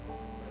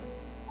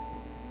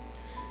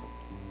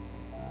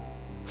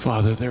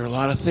Father, there are a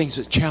lot of things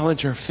that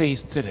challenge our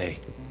faith today.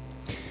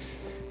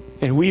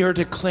 And we are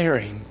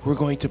declaring we're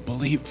going to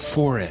believe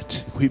for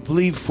it. We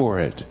believe for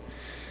it.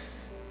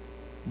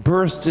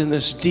 Birthed in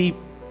this deep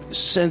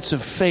sense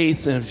of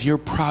faith and of your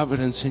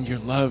providence and your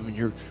love and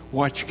your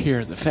watch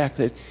care. The fact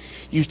that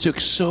you took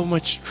so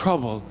much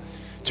trouble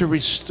to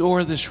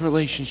restore this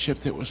relationship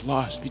that was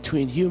lost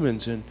between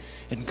humans and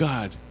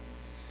God.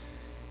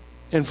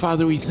 And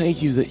Father, we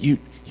thank you that you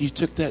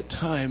took that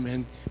time,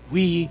 and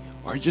we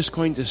are just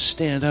going to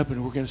stand up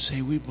and we're going to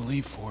say we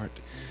believe for it.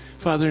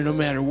 Father, no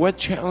matter what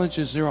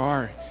challenges there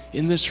are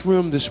in this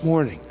room this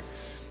morning,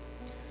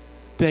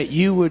 that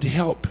you would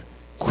help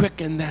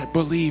quicken that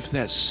belief,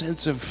 that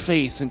sense of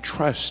faith and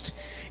trust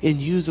in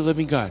you, the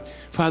living God.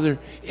 Father,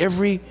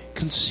 every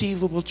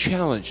conceivable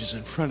challenge is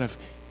in front of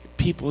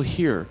people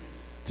here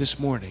this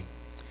morning.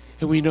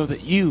 And we know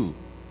that you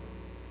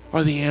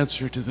are the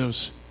answer to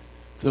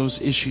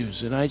those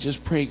issues. And I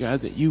just pray,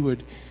 God, that you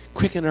would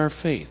quicken our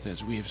faith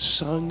as we have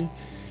sung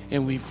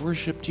and we've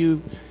worshiped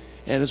you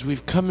and as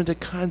we've come into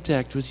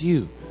contact with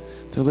you,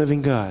 the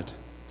living God.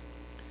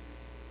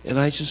 And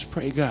I just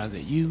pray, God,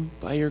 that you,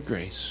 by your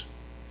grace,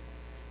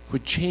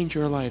 would change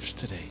our lives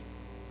today.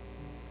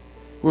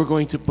 We're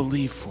going to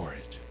believe for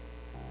it.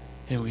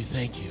 And we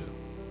thank you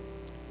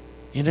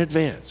in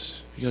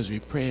advance because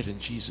we pray it in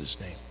Jesus'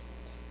 name.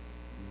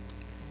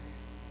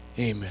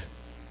 Amen.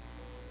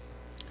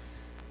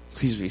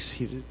 Please be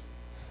seated.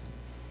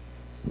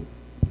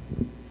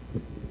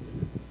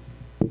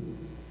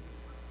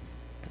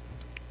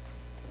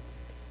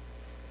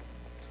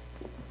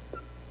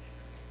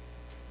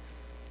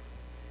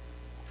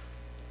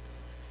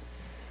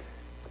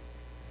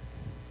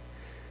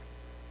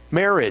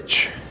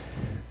 Marriage,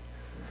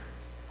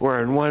 or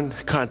in one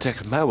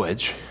context,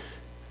 marriage.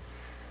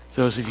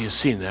 Those of you who've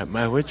seen that,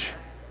 marriage.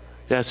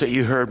 That's what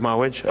you heard,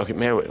 marriage? Okay,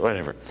 marriage,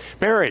 whatever.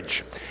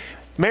 Marriage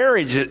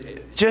is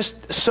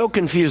just so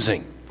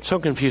confusing, so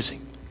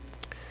confusing.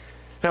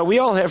 Now, we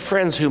all have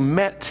friends who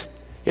met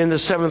in the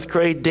 7th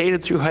grade,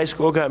 dated through high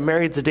school, got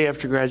married the day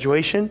after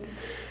graduation,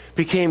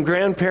 became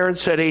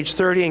grandparents at age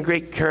 30 and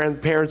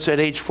great-grandparents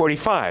at age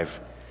 45.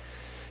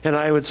 And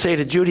I would say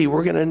to Judy,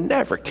 we're going to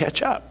never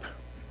catch up.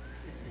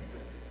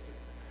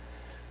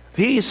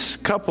 These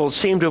couples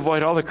seem to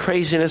avoid all the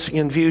craziness and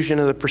confusion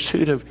in the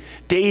pursuit of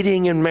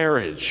dating and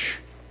marriage.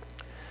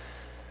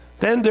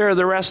 Then there are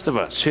the rest of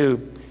us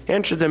who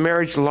enter the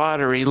marriage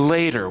lottery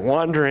later,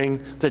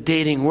 wandering the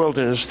dating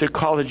wilderness through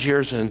college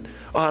years and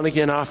on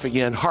again, off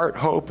again, heart,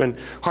 hope, and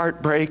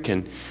heartbreak.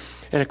 And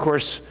of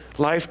course,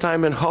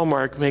 Lifetime and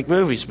Hallmark make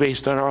movies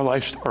based on our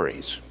life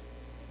stories.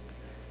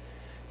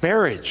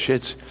 Marriage,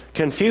 it's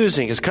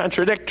confusing, it's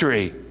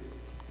contradictory,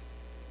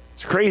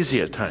 it's crazy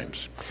at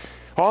times.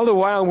 All the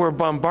while, we're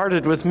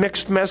bombarded with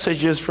mixed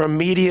messages from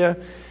media,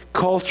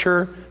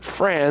 culture,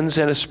 friends,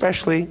 and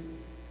especially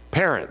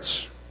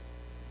parents.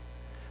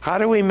 How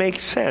do we make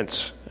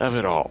sense of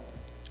it all?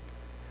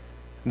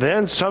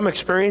 Then some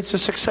experience a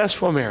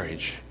successful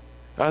marriage.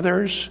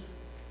 Others,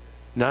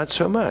 not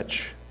so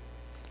much.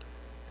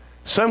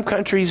 Some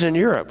countries in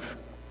Europe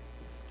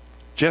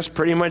just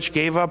pretty much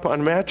gave up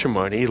on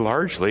matrimony,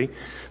 largely.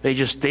 They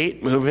just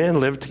date, move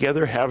in, live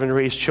together, have and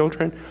raise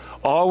children,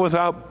 all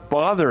without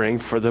bothering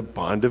for the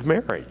bond of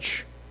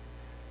marriage.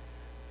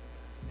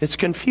 It's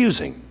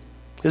confusing,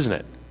 isn't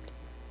it?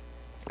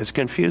 It's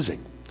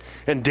confusing.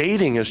 And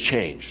dating has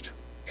changed.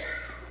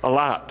 A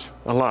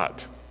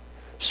lot.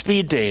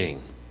 Speed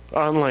dating,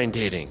 online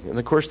dating, and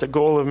of course the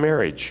goal of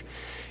marriage.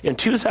 In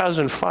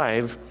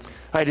 2005,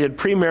 I did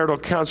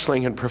premarital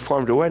counseling and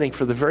performed a wedding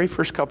for the very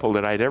first couple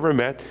that I'd ever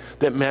met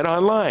that met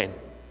online.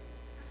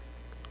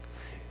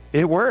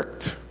 It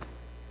worked.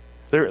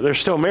 They're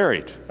still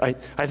married. I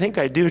think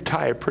I do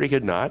tie a pretty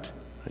good knot,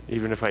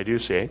 even if I do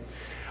say.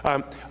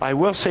 I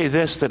will say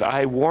this, that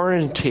I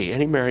warranty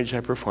any marriage I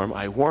perform,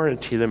 I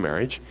warranty the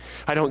marriage.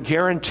 I don't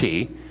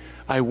guarantee.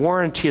 I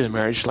warranty the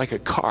marriage like a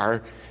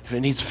car. If it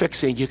needs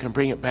fixing, you can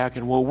bring it back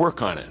and we'll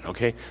work on it,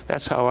 okay?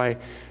 That's how I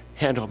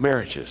handle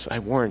marriages. I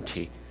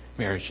warranty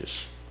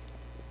marriages.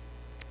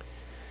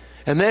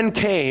 And then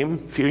came,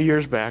 a few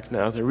years back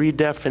now, the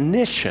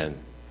redefinition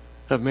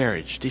of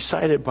marriage,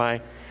 decided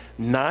by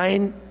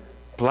 9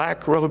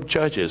 black-robed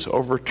judges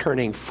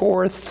overturning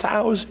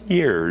 4,000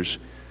 years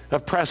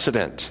of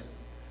precedent.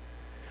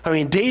 I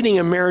mean, dating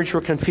and marriage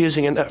were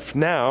confusing enough.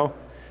 Now,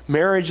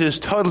 marriage is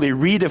totally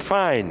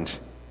redefined.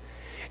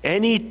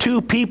 Any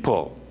two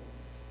people,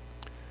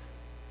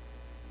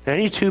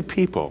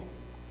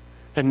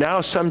 and now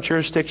some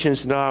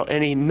jurisdictions allow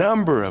any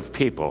number of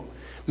people,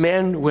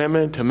 men,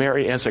 women, to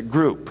marry as a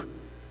group.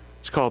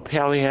 It's called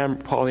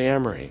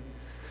polyamory.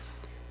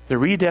 The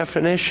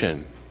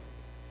redefinition,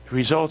 the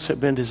results have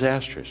been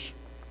disastrous.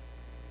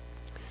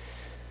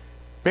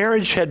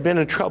 Marriage had been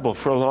in trouble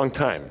for a long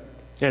time.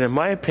 And in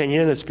my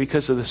opinion, it's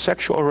because of the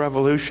sexual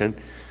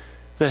revolution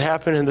that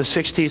happened in the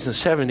 60s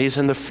and 70s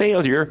and the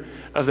failure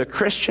of the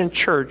Christian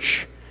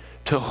church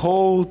to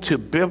hold to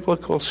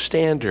biblical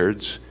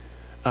standards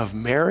of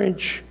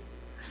marriage,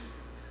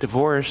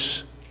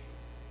 divorce,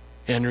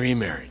 and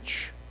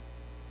remarriage.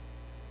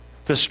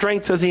 The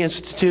strength of the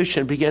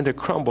institution began to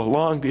crumble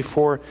long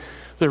before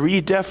the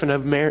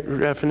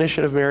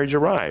redefinition of marriage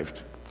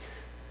arrived.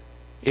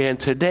 And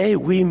today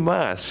we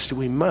must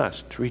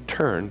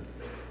return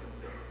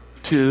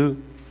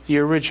to the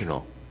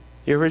original.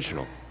 The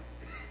original.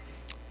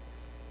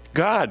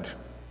 God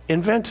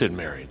invented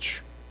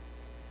marriage.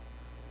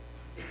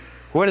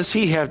 What does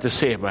he have to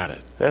say about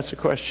it? That's the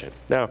question.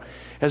 Now,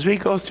 as we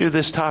go through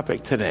this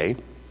topic today,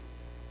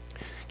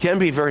 can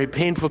be a very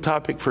painful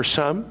topic for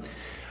some.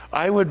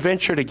 I would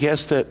venture to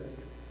guess that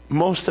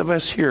most of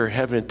us here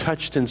have been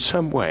touched in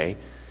some way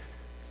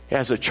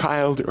as a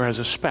child or as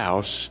a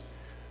spouse,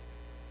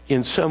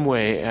 in some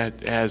way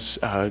as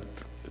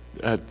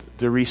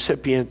the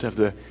recipient of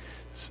the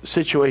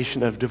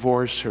situation of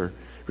divorce or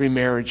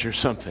remarriage or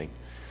something.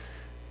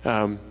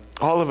 All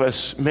of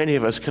us, many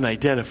of us can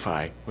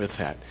identify with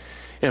that.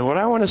 And what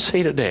I want to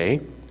say today,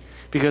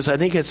 because I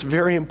think it's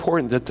very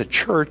important that the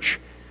church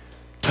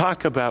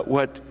talk about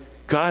what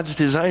God's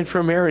design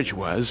for marriage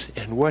was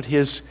and what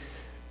his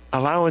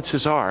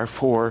allowances are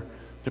for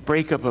the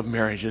breakup of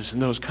marriages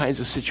and those kinds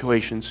of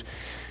situations.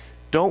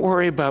 Don't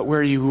worry about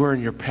where you were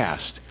in your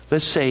past.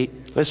 Let's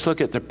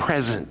look at the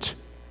present,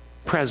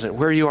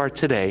 where you are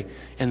today,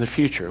 and the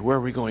future, where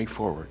are we going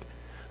forward.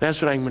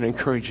 That's what I'm going to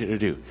encourage you to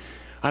do.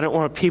 I don't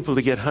want people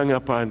to get hung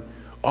up on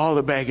all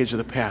the baggage of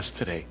the past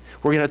today.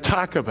 We're going to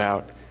talk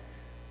about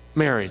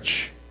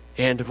marriage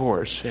and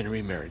divorce and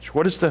remarriage.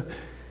 What does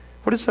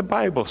the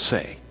Bible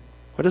say?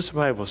 What does the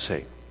Bible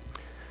say?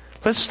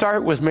 Let's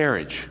start with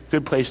marriage.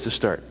 Good place to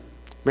start.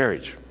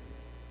 Marriage.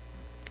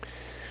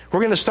 We're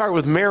going to start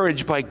with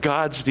marriage by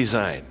God's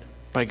design.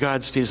 By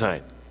God's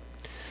design.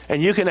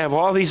 And you can have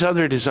all these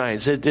other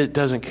designs. It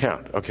doesn't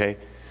count, okay?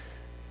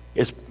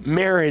 It's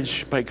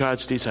marriage by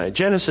God's design.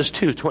 Genesis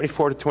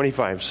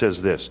 2:24-25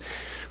 says this.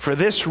 For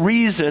this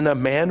reason, a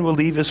man will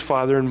leave his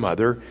father and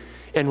mother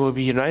and will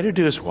be united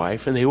to his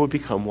wife, and they will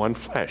become one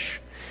flesh.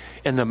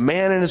 And the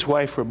man and his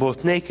wife were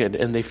both naked,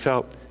 and they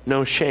felt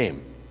no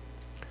shame.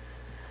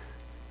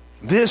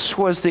 This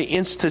was the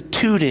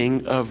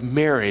instituting of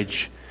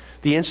marriage,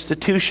 the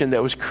institution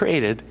that was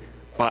created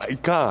by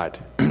God.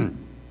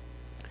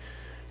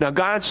 Now,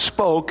 God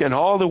spoke, and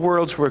all the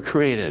worlds were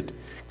created.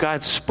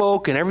 God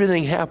spoke, and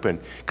everything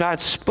happened. God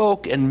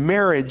spoke, and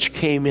marriage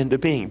came into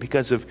being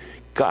because of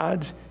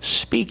God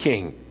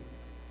speaking.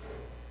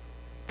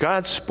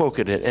 God spoke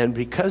it, and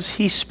because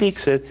he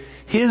speaks it,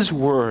 his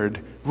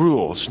word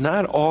rules,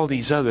 not all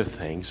these other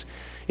things.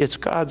 It's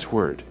God's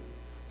word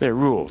that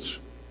rules.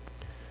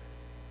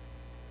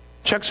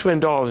 Chuck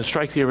Swindoll, in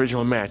Strike the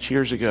Original Match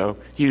years ago,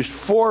 used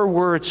 4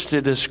 words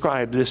to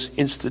describe this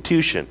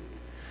institution.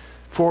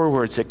 4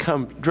 words that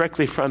come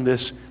directly from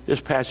this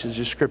passage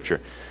of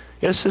Scripture.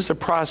 This is the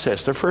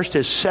process. The first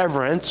is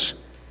severance.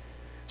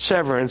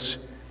 Severance.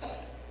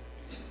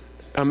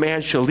 A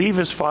man shall leave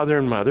his father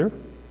and mother.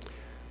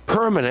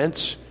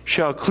 Permanence,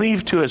 shall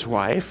cleave to his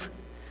wife.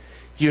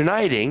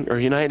 Uniting, or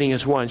uniting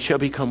as one, shall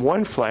become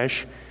one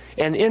flesh.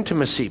 And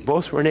intimacy,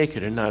 both were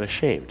naked and not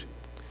ashamed.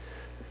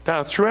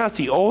 Now, throughout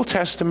the Old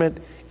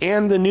Testament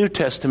and the New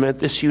Testament,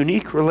 this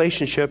unique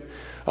relationship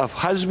of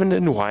husband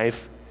and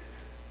wife,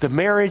 the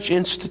marriage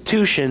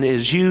institution,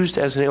 is used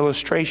as an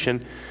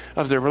illustration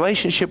of the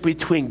relationship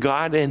between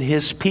God and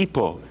his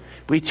people,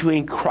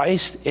 between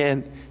Christ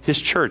and his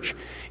church.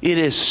 It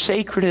is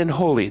sacred and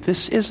holy.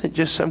 This isn't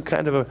just some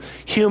kind of a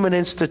human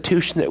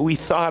institution that we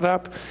thought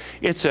up.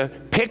 It's a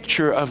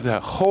picture of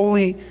the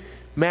holy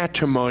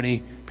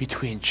matrimony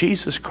between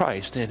Jesus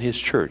Christ and his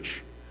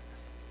church.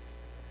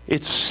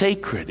 It's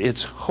sacred.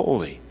 It's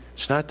holy.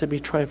 It's not to be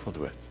trifled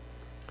with.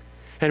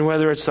 And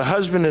whether it's the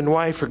husband and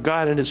wife or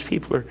God and his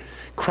people or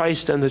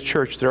Christ and the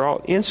church, they're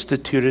all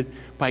instituted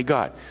by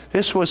God.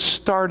 This was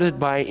started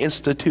by,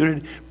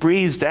 instituted,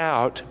 breathed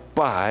out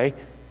by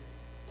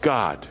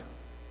God.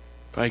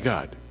 By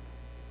God.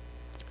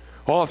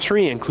 All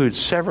 3 include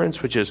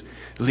severance, which is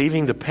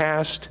leaving the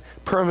past,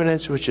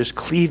 permanence, which is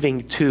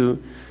cleaving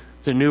to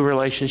the new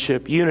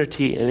relationship,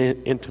 unity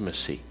and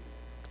intimacy.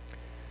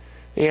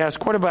 You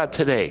ask, what about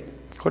today?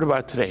 What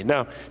about today?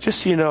 Now,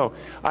 just so you know,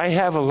 I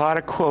have a lot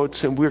of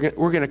quotes, and we're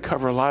going to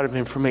cover a lot of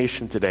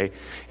information today.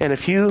 And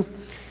if you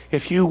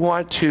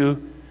want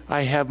to,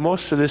 I have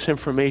most of this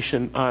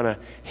information on a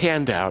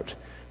handout.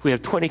 We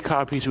have 20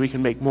 copies. We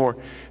can make more.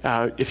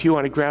 If you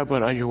want to grab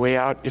one on your way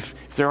out, if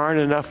there aren't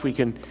enough, we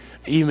can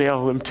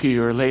email them to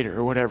you or later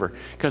or whatever.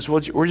 Because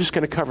we're just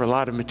going to cover a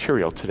lot of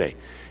material today.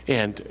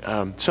 And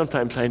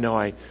sometimes I know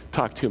I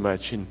talk too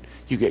much and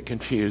you get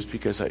confused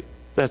because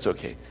that's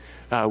okay.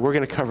 We're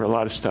going to cover a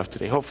lot of stuff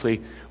today.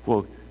 Hopefully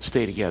we'll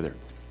stay together.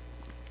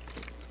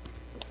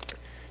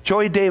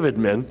 Joy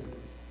Davidman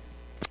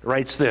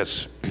writes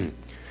this.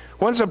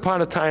 Once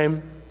upon a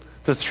time,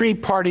 the 3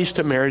 parties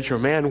to marriage are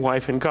man,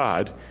 wife, and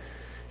God.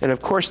 And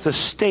of course, the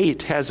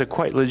state has a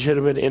quite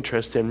legitimate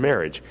interest in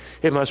marriage.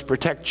 It must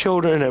protect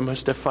children and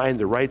must define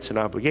the rights and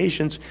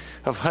obligations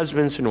of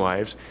husbands and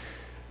wives.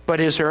 But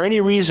is there any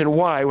reason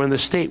why, when the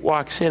state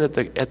walks in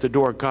at the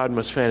door, God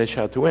must vanish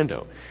out the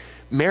window?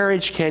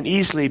 marriage can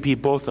easily be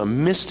both a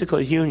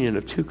mystical union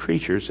of two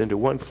creatures into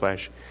one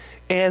flesh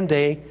and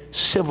a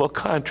civil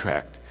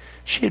contract.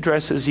 She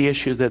addresses the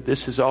issue that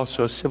this is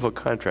also a civil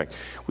contract.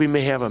 We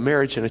may have a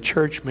marriage in a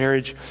church,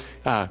 marriage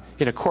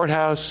in a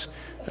courthouse.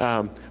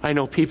 I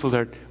know people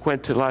that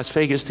went to Las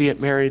Vegas to get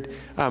married.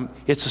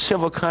 It's a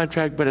civil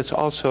contract, but it's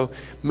also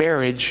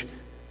marriage,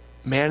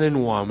 man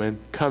and woman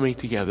coming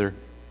together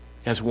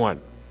as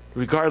one.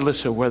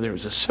 Regardless of whether it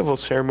was a civil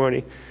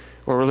ceremony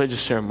or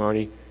religious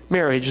ceremony,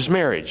 marriage is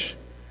marriage.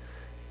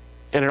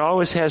 And it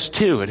always has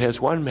two. It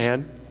has one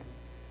man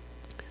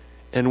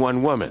and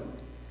one woman.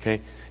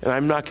 Okay? And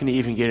I'm not going to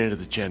even get into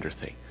the gender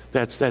thing.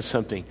 That's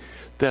something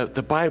that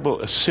the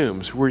Bible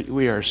assumes.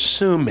 We are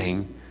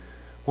assuming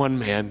one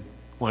man,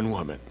 one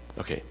woman.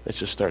 Okay, let's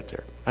just start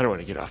there. I don't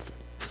want to get off.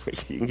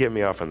 You can get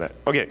me off on that.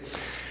 Okay,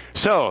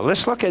 so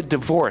let's look at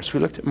divorce. We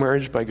looked at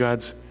marriage by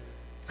God's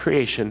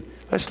creation.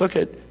 Let's look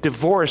at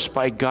divorce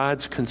by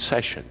God's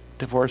concession.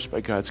 Divorce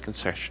by God's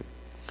concession.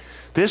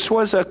 This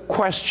was a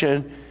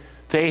question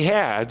they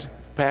had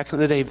back in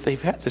the day.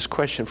 They've had this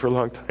question for a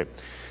long time.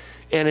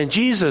 And in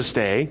Jesus'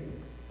 day,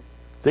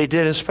 they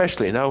did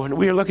especially. Now, when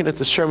we were looking at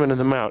the Sermon on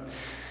the Mount,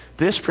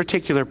 this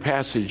particular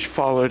passage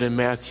followed in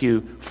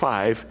Matthew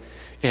 5,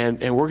 and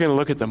we're going to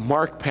look at the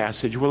Mark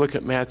passage. We'll look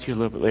at Matthew a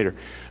little bit later.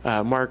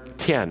 Mark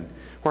 10,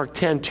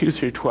 2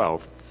 through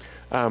 12.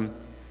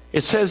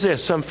 It says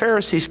this: some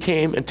Pharisees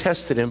came and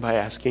tested him by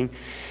asking,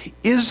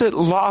 "Is it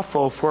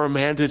lawful for a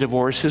man to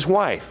divorce his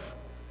wife?"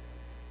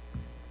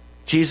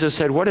 Jesus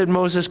said, "What did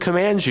Moses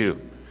command you?"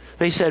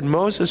 They said,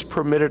 "Moses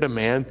permitted a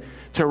man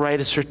to write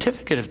a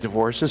certificate of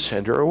divorce and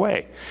send her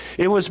away."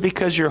 "It was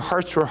because your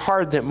hearts were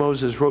hard that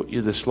Moses wrote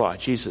you this law."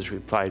 Jesus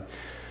replied,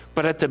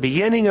 "But at the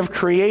beginning of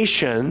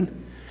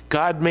creation,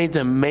 God made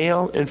them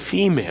male and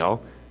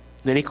female."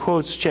 Then he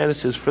quotes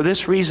Genesis, "For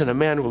this reason a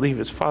man will leave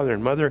his father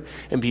and mother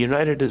and be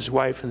united to his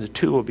wife, and the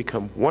two will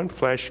become one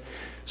flesh.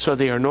 So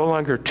they are no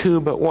longer two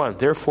but one.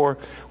 Therefore,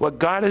 what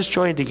God has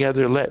joined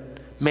together, let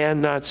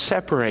man not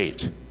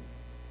separate."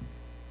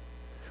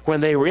 When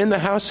they were in the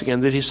house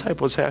again, the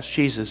disciples asked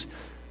Jesus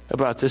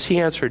about this. He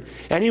answered,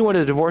 "Anyone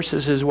who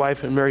divorces his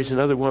wife and marries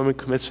another woman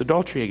commits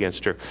adultery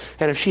against her.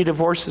 And if she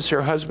divorces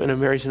her husband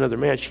and marries another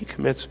man, she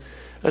commits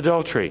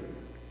adultery."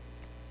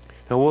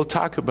 Now we'll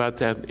talk about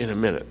that in a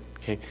minute.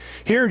 Okay.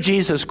 Here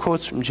Jesus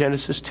quotes from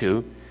Genesis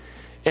 2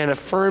 and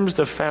affirms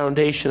the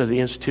foundation of the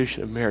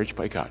institution of marriage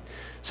by God.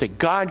 Say,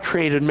 God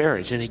created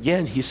marriage. And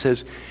again, he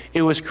says,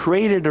 it was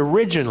created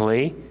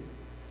originally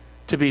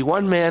to be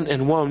one man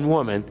and one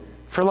woman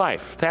for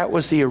life. That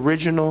was the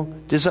original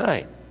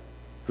design.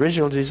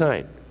 Original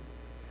design.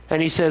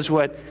 And he says,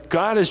 what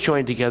God has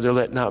joined together,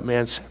 let not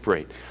man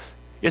separate.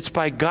 It's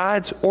by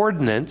God's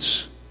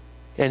ordinance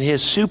and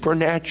his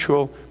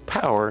supernatural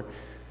power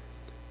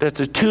that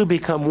the two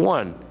become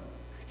one.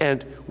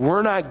 And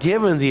we're not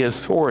given the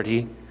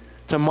authority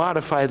to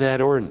modify that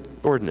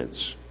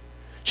ordinance.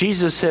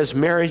 Jesus says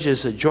marriage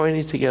is a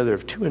joining together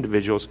of two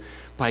individuals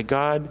by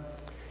God,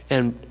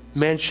 and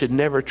men should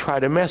never try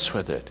to mess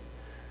with it.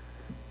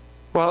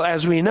 Well,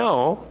 as we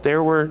know,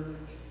 there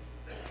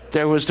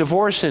was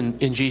divorce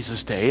in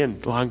Jesus' day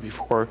and long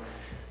before.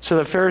 So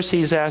the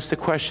Pharisees asked a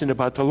question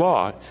about the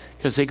law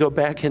because they go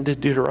back into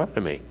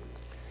Deuteronomy.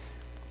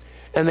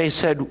 And they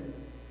said,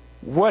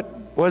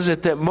 what was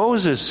it that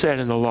Moses said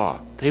in the law?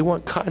 They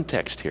want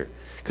context here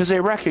because they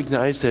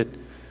recognize that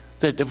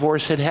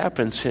divorce had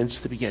happened since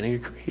the beginning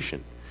of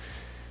creation.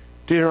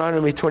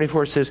 Deuteronomy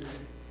 24 says,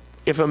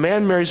 if a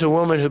man marries a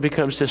woman who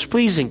becomes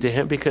displeasing to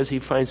him because he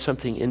finds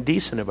something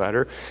indecent about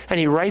her, and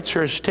he writes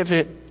her a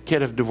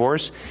certificate of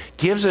divorce,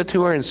 gives it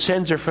to her and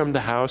sends her from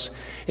the house,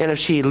 and if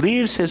she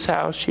leaves his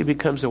house, she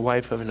becomes the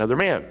wife of another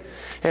man.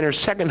 And her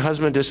second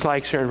husband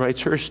dislikes her and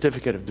writes her a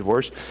certificate of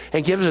divorce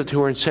and gives it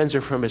to her and sends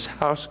her from his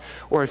house,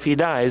 or if he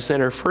dies,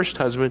 then her first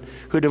husband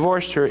who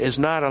divorced her is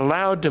not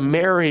allowed to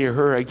marry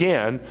her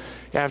again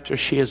after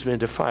she has been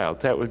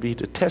defiled. That would be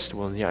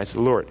detestable in the eyes of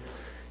the Lord.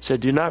 So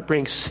do not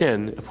bring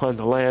sin upon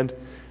the land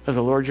of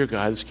the Lord your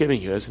God is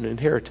giving you as an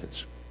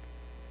inheritance.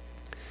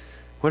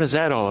 What is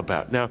that all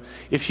about? Now,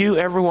 if you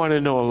ever want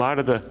to know a lot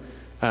of the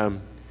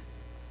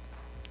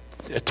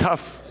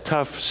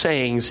tough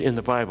sayings in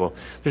the Bible,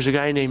 there's a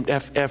guy named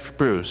F.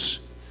 Bruce.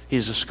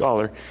 He's a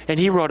scholar, and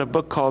he wrote a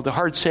book called The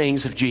Hard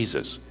Sayings of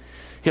Jesus.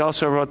 He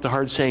also wrote The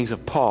Hard Sayings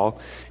of Paul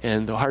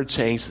and The Hard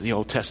Sayings of the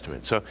Old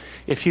Testament. So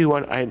if you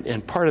want,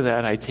 and part of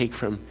that I take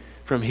from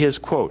his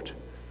quote.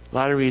 A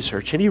lot of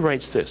research. And he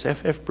writes this.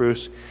 F.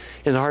 Bruce,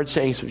 in The Hard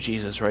Sayings of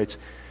Jesus, writes,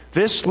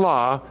 "This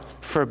law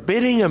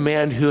forbidding a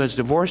man who has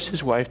divorced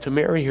his wife to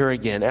marry her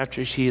again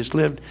after she has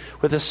lived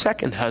with a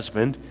second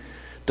husband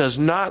does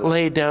not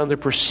lay down the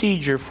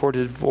procedure for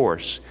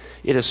divorce.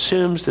 It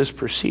assumes this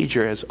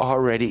procedure is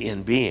already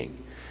in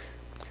being."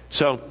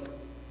 So,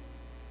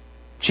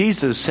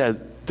 Jesus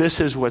said, this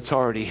is what's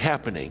already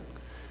happening.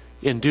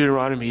 In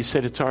Deuteronomy, he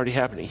said it's already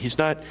happening. He's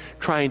not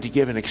trying to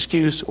give an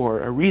excuse or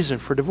a reason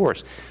for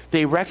divorce.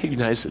 They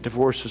recognize that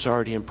divorce is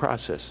already in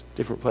process,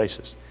 different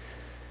places.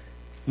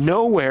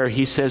 Nowhere,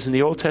 he says, in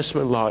the Old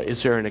Testament law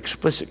is there an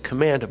explicit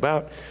command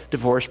about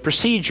divorce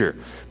procedure.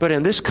 But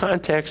in this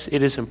context,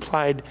 it is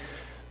implied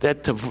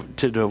that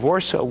to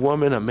divorce a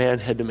woman, a man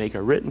had to make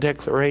a written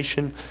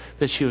declaration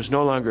that she was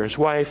no longer his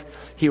wife.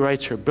 He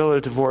writes her bill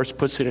of divorce,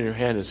 puts it in her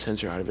hand, and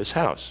sends her out of his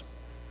house.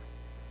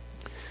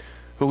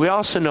 But we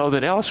also know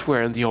that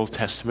elsewhere in the Old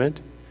Testament,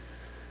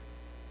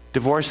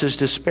 divorce is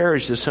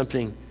disparaged as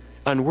something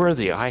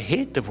unworthy. I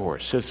hate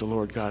divorce, says the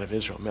Lord God of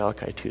Israel,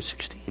 Malachi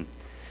 2:16.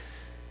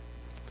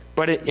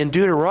 But in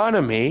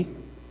Deuteronomy,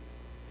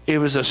 it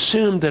was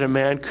assumed that a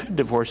man could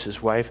divorce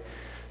his wife,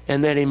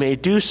 and that he may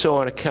do so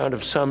on account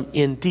of some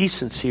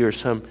indecency or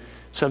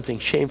something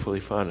shamefully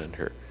found in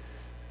her.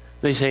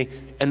 They say,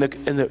 and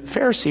the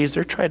Pharisees,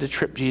 they're trying to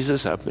trip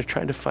Jesus up. They're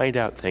trying to find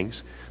out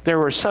things. There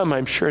were some,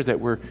 I'm sure, that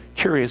were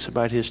curious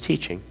about his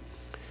teaching.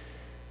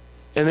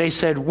 And they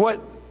said, what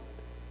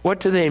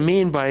do they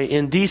mean by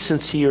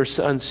indecency or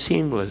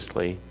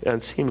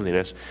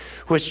unseemliness,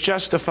 which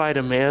justified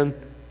a man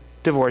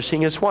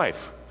divorcing his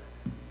wife?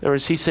 In other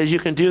words, he says you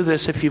can do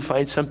this if you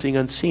find something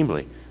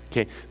unseemly.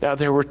 Okay. Now,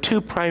 there were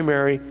two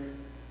primary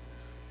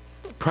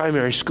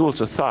schools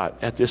of thought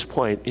at this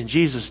point in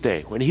Jesus'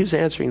 day when he was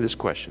answering this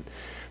question.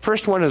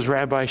 First one is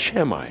Rabbi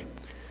Shammai.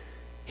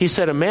 He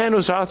said a man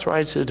was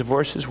authorized to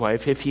divorce his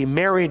wife if he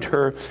married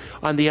her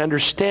on the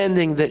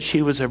understanding that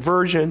she was a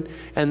virgin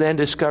and then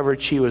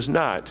discovered she was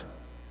not.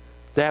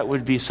 That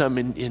would be some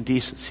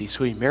indecency.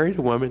 So he married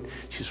a woman.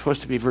 She was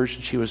supposed to be a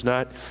virgin. She was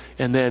not.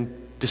 And then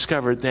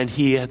discovered then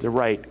he had the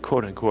right,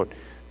 quote unquote,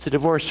 to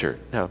divorce her.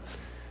 Now,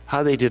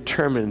 how they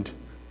determined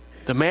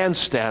the man's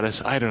status,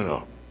 I don't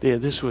know.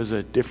 This was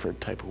a different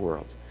type of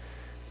world.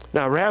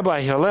 Now,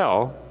 Rabbi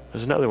Hillel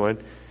was another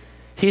one.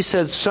 He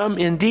said some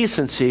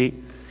indecency,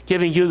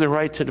 giving you the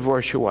right to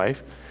divorce your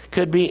wife,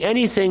 could be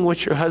anything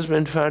which your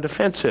husband found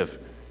offensive.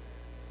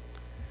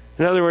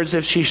 In other words,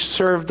 if she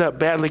served up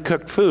badly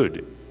cooked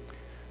food,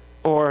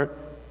 or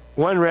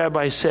one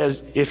rabbi said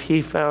if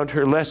he found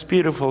her less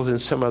beautiful than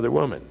some other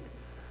woman.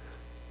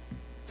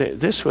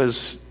 This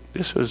was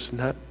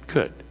not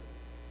good.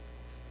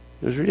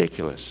 It was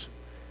ridiculous.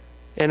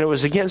 And it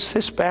was against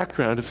this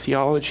background of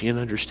theology and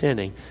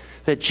understanding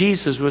that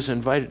Jesus was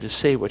invited to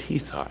say what he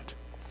thought.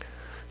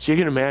 So you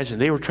can imagine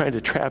they were trying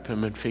to trap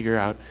him and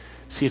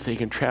see if they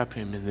can trap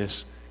him in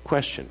this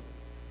question.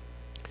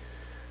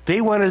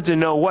 They wanted to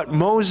know what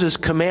Moses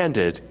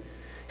commanded,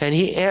 and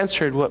he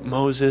answered what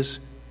Moses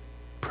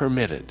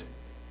permitted.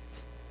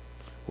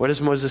 What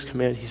does Moses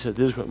command? He said,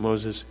 this is what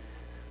Moses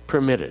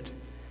permitted.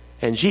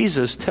 And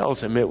Jesus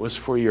tells him it was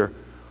for your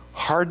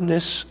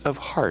hardness of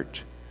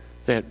heart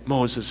that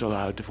Moses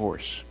allowed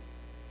divorce.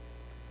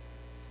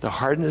 The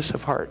hardness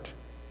of heart.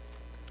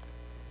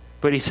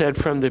 But he said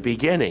from the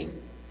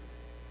beginning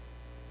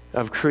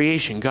of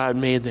creation, God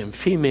made them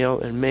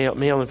male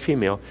and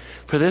female.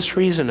 For this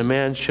reason, a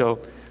man shall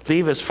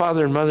leave his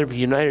father and mother, be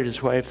united to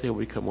his wife, they will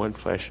become one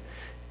flesh.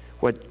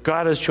 What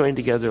God has joined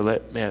together,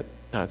 let man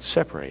not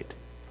separate.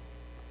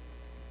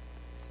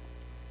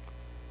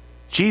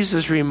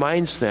 Jesus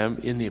reminds them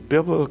in the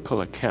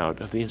biblical account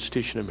of the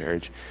institution of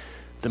marriage,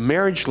 the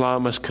marriage law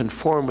must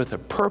conform with the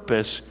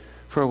purpose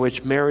for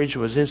which marriage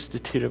was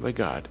instituted by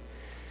God.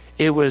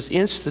 It was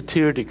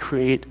instituted to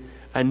create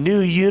a new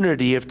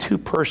unity of two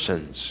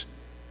persons,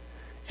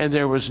 and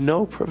there was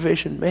no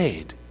provision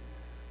made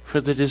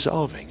for the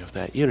dissolving of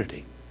that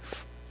unity.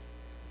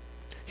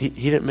 He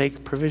didn't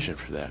make provision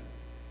for that.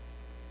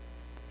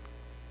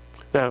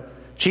 Now,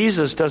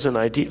 Jesus doesn't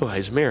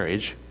idealize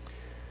marriage.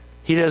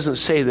 He doesn't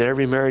say that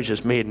every marriage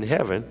is made in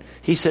heaven.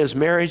 He says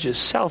marriage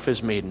itself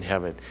is made in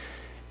heaven,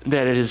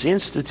 that it is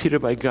instituted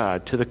by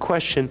God. To the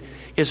question,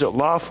 is it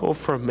lawful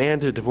for a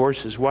man to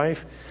divorce his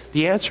wife?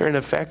 The answer, in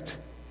effect,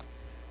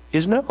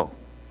 is no.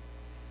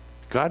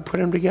 God put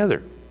them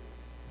together.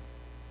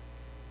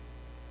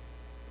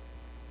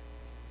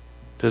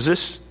 Does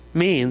this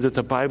mean that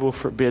the Bible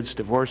forbids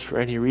divorce for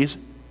any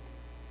reason?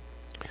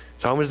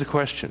 It's always the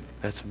question.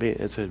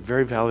 It's a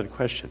very valid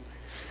question.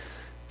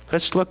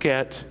 Let's look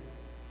at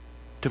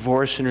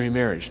divorce and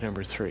remarriage,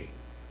 number 3.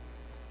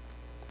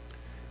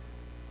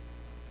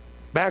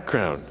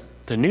 Background.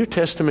 The New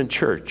Testament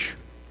church,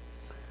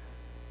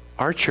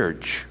 our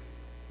church,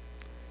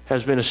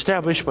 has been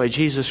established by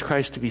Jesus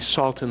Christ to be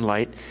salt and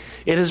light.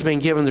 It has been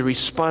given the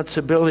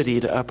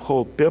responsibility to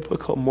uphold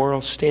biblical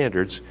moral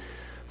standards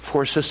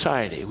for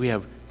society. We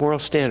have moral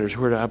standards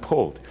we're to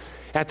uphold.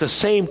 At the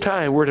same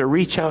time, we're to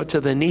reach out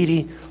to the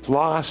needy,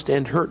 lost,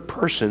 and hurt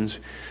persons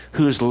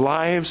whose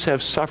lives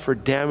have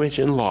suffered damage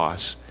and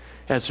loss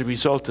as a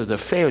result of the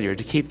failure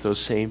to keep those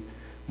same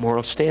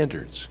moral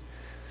standards.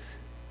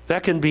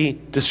 That can be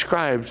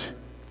described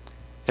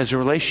as a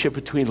relationship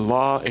between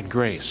law and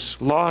grace.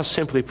 Law,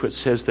 simply put,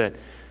 says that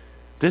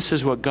this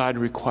is what God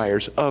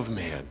requires of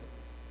man.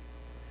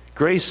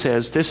 Grace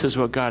says this is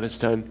what God has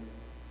done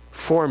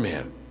for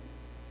man.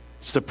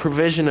 It's the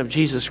provision of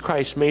Jesus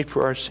Christ made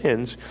for our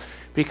sins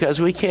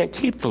because we can't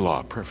keep the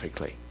law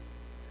perfectly.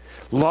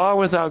 Law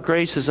without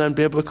grace is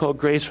unbiblical.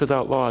 Grace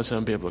without law is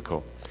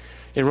unbiblical.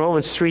 In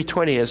Romans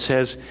 3:20 it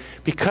says,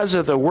 because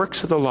of the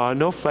works of the law,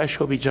 no flesh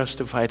will be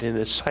justified in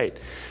his sight.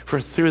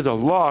 For through the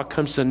law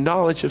comes the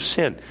knowledge of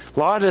sin.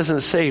 Law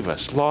doesn't save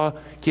us. Law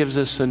gives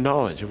us the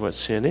knowledge of what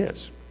sin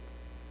is.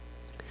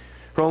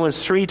 Romans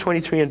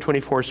 3:23 and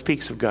 24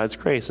 speaks of God's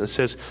grace and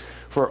says,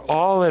 for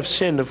all have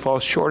sinned and fall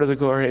short of the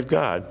glory of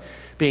God,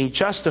 being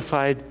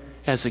justified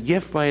as a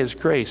gift by his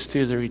grace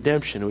through the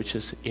redemption which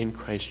is in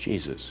Christ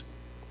Jesus.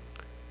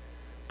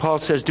 Paul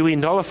says, do we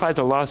nullify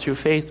the law through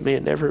faith? May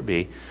it never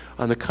be.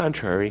 On the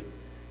contrary,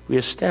 we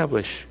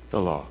establish the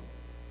law.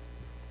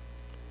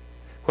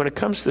 When it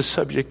comes to the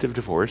subject of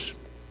divorce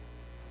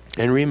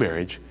and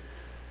remarriage,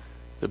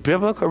 the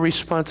biblical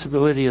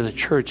responsibility of the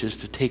church is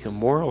to take a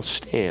moral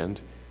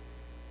stand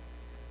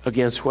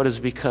against what has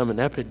become an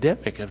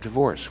epidemic of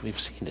divorce. We've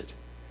seen it.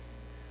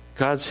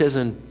 God says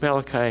in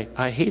Malachi,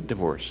 I hate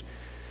divorce.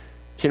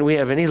 Can we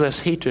have any less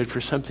hatred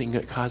for something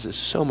that causes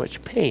so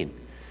much pain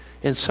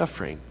and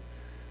suffering?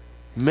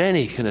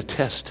 Many can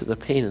attest to the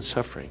pain and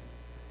suffering.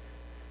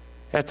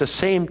 At the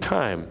same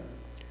time,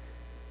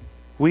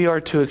 we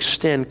are to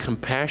extend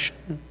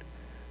compassion,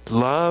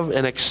 love,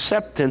 and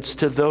acceptance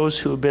to those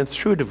who have been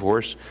through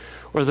divorce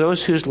or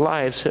those whose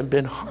lives have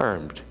been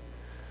harmed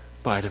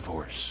by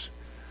divorce.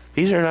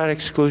 These are not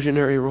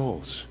exclusionary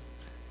rules.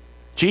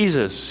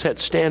 Jesus set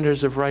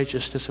standards of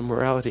righteousness and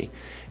morality.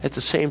 At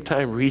the same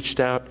time, reached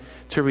out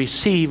to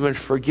receive and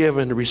forgive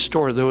and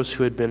restore those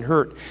who had been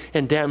hurt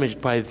and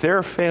damaged by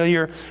their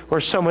failure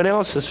or someone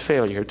else's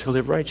failure to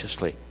live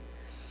righteously.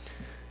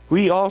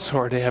 We also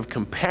are to have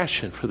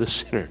compassion for the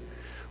sinner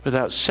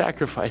without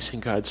sacrificing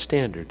God's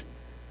standard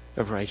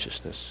of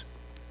righteousness.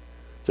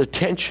 The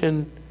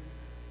tension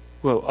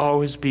will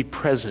always be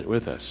present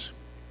with us.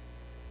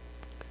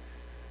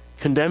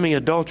 Condemning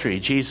adultery,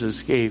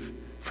 Jesus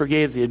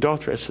forgave the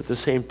adulteress at the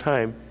same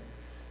time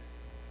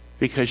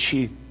because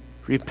she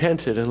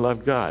repented and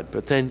loved God.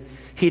 But then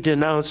he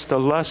denounced the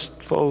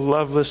lustful,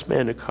 loveless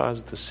man who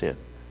caused the sin.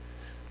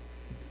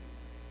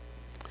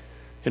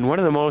 And one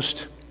of the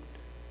most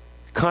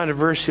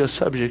controversial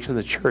subjects in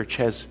the church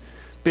has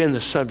been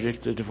the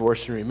subject of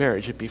divorce and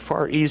remarriage. It'd be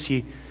far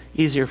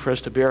easier for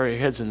us to bury our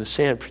heads in the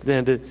sand,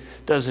 pretend it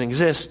doesn't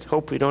exist,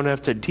 hope we don't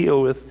have to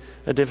deal with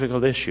a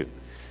difficult issue.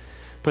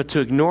 But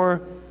to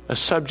ignore a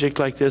subject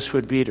like this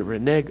would be to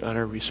renege on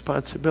our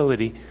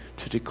responsibility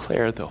to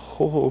declare the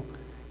whole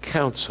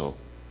counsel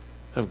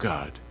of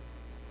God.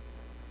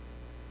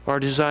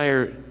 Our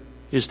desire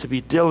is to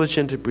be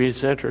diligent to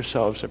present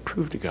ourselves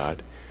approved to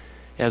God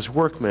as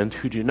workmen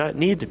who do not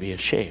need to be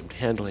ashamed,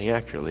 handling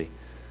accurately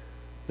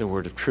the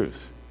word of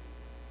truth.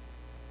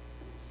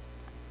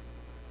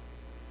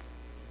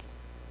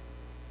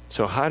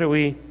 So how do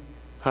we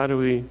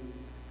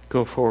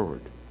go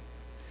forward?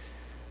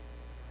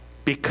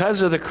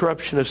 Because of the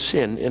corruption of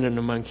sin in and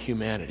among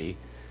humanity,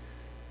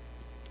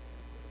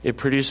 it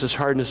produces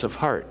hardness of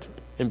heart.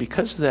 And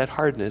because of that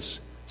hardness,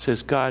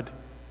 says God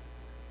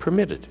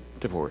permitted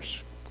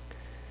divorce.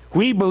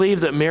 We believe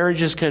that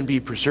marriages can be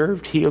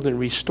preserved, healed, and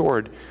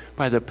restored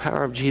by the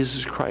power of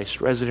Jesus Christ,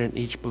 resident in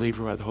each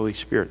believer by the Holy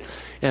Spirit.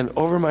 And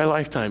over my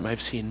lifetime,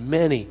 I've seen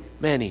many,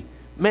 many,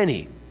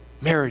 many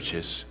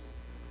marriages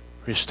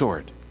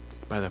restored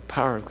by the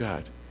power of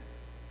God.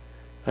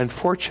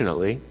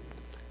 Unfortunately,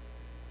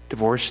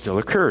 divorce still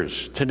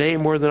occurs, today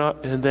more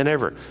than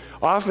ever.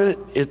 Often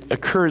it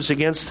occurs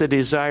against the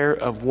desire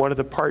of one of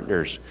the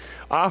partners.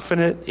 Often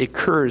it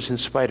occurs in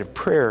spite of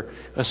prayer,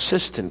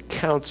 assistance,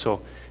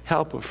 counsel,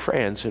 help of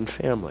friends and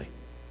family.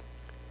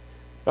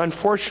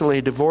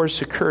 Unfortunately,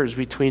 divorce occurs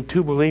between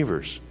two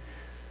believers.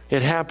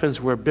 It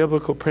happens where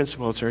biblical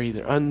principles are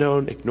either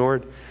unknown,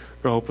 ignored,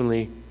 or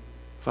openly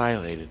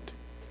violated.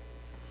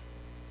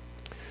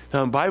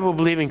 Now, in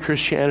Bible-believing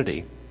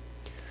Christianity,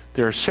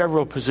 there are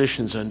several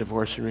positions on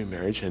divorce and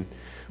remarriage, and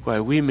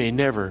while we may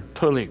never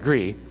totally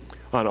agree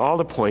on all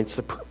the points,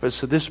 the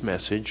purpose of this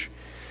message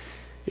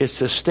is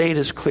to state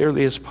as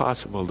clearly as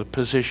possible the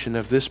position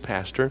of this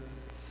pastor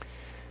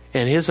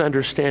and his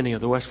understanding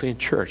of the Wesleyan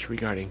Church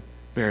regarding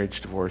marriage,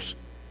 divorce,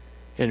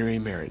 and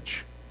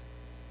remarriage.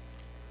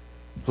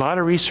 A lot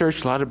of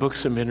research, a lot of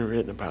books have been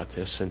written about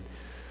this, and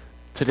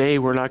today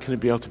we're not going to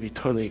be able to be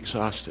totally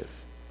exhaustive.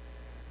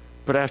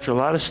 But after a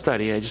lot of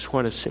study, I just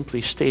want to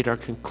simply state our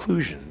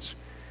conclusions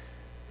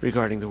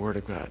regarding the Word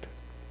of God.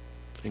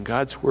 And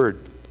God's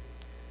Word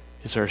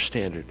is our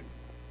standard.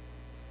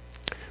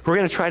 We're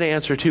going to try to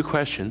answer two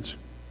questions,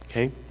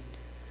 okay?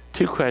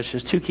 Two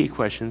key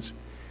questions.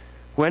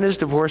 When is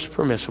divorce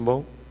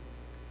permissible?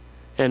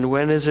 And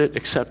when is it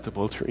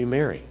acceptable to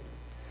remarry?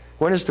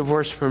 When is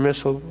divorce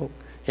permissible?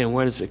 And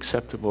when is it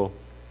acceptable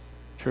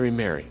to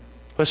remarry?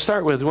 Let's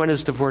start with when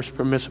is divorce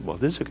permissible.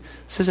 This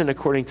isn't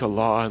according to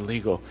law and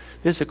legal.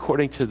 This is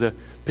according to the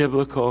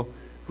biblical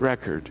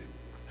record,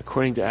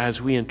 according to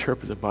as we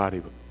interpret the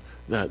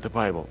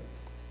Bible.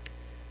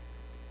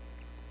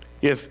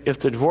 If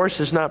the divorce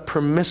is not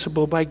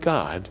permissible by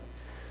God,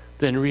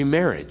 then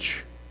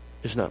remarriage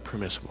is not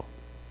permissible.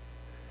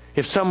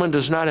 If someone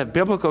does not have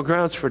biblical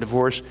grounds for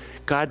divorce,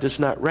 God does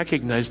not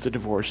recognize the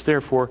divorce.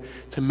 Therefore,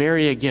 to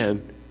marry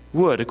again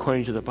would,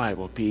 according to the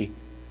Bible, be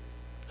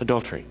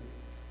adultery.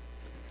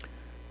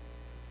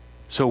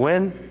 So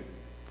when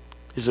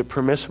is it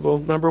permissible?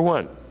 Number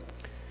one,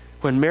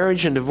 when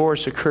marriage and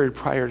divorce occurred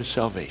prior to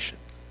salvation.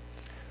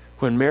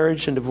 When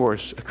marriage and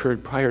divorce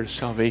occurred prior to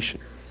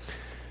salvation.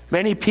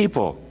 Many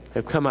people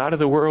have come out of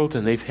the world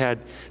and they've had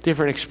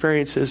different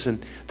experiences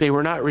and they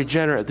were not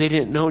regenerate. They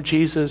didn't know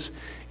Jesus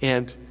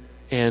and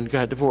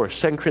got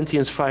divorced. 2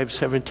 Corinthians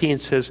 5:17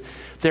 says,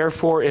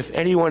 therefore, if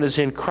anyone is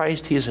in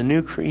Christ, he is a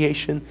new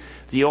creation.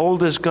 The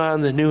old is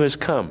gone, the new has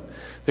come.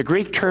 The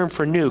Greek term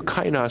for new,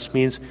 kainos,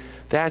 means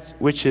that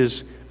which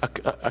is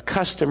a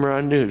custom or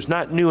unnews.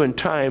 Not new in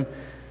time,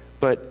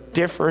 but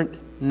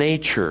different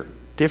nature.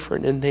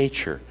 Different in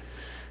nature.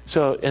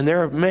 So, and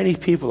there are many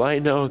people I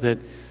know that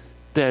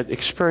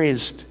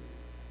experienced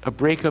a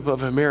breakup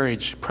of a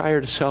marriage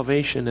prior to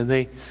salvation, and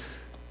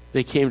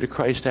they came to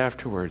Christ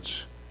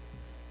afterwards.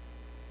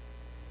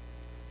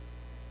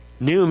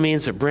 New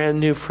means a brand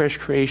new, fresh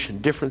creation,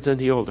 different than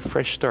the old, a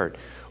fresh start.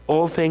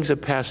 Old things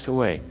have passed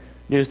away.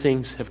 New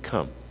things have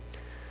come.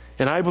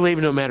 And I believe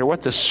no matter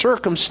what the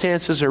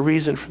circumstances or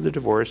reason for the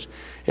divorce,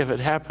 if it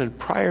happened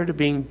prior to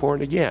being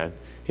born again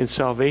in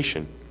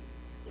salvation,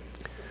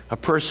 a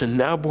person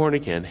now born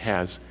again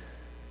has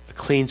a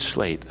clean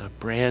slate, a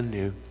brand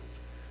new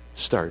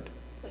start.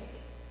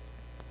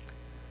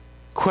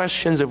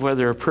 Questions of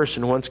whether a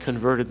person once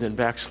converted then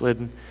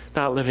backslidden,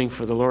 not living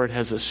for the Lord,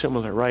 has a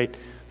similar right,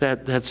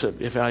 that's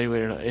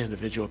evaluated on an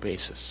individual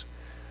basis.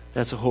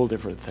 That's a whole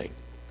different thing.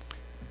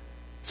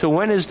 So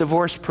when is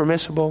divorce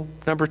permissible?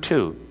 Number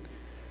two,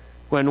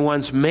 when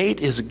one's mate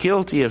is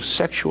guilty of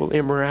sexual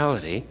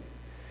immorality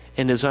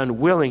and is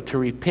unwilling to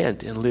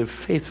repent and live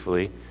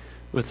faithfully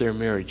with their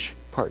marriage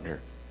partner.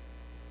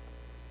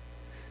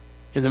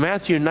 In the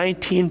Matthew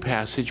 19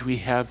 passage, we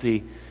have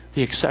the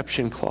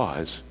exception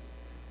clause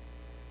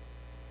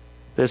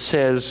that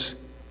says,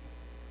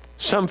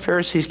 some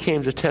Pharisees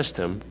came to test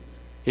him.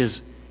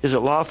 Is it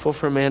lawful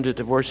for a man to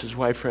divorce his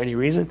wife for any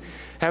reason?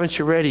 Haven't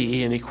you read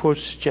it? And he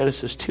quotes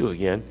Genesis 2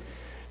 again,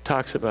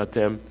 talks about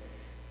them.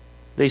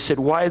 They said,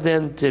 why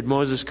then did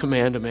Moses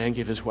command a man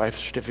give his wife a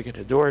certificate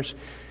of divorce?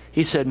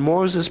 He said,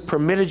 Moses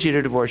permitted you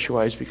to divorce your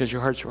wives because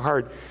your hearts were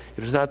hard.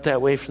 It was not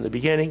that way from the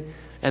beginning.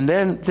 And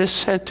then this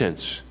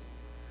sentence,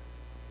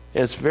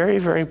 and it's very,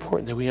 very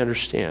important that we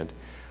understand.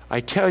 I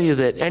tell you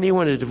that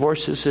anyone who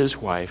divorces his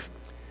wife,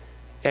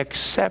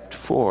 except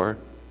for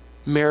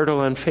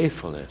marital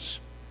unfaithfulness,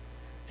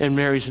 and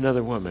marries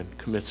another woman,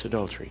 commits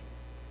adultery.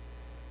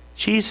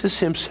 Jesus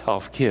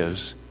himself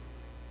gives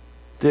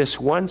this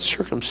one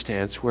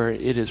circumstance where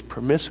it is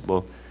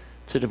permissible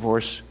to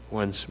divorce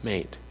one's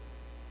mate.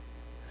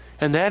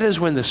 And that is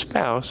when the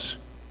spouse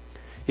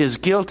is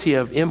guilty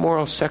of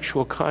immoral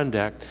sexual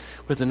conduct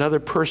with another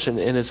person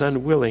and is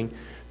unwilling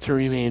to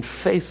remain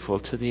faithful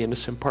to the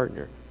innocent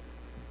partner.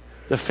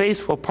 The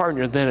faithful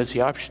partner then has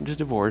the option to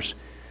divorce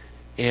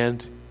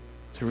and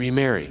to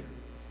remarry.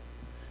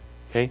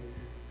 Okay?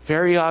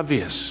 Very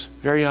obvious,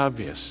 very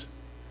obvious.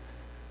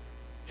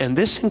 And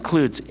this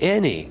includes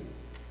any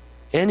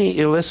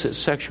illicit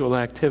sexual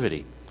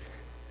activity,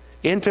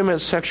 intimate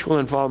sexual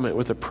involvement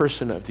with a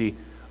person of the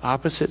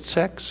opposite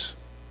sex,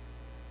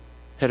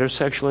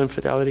 heterosexual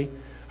infidelity,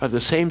 of the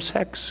same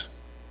sex,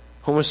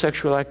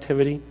 homosexual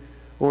activity,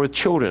 or with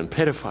children,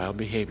 pedophile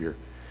behavior.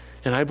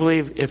 And I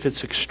believe if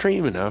it's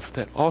extreme enough,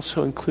 that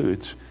also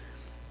includes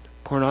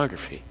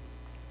pornography.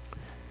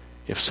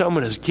 If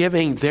someone is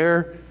giving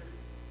their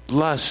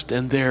lust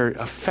and their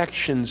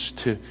affections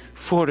to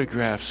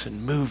photographs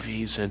and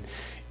movies and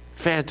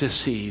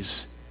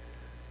fantasies,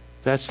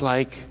 that's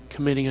like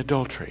committing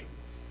adultery.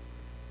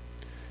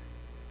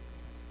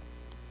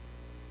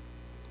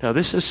 Now,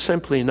 this is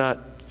simply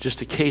not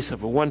just a case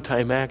of a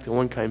one-time act, a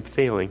one-time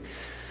failing,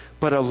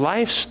 but a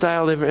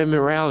lifestyle of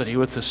immorality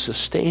with a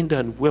sustained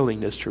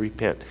unwillingness to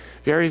repent.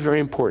 Very, very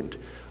important.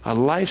 A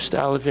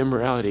lifestyle of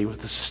immorality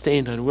with a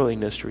sustained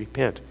unwillingness to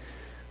repent,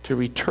 to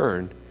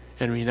return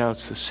and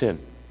renounce the sin.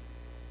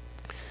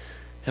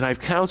 And I've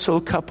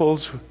counseled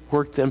couples,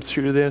 worked them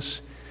through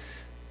this,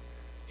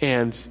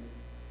 and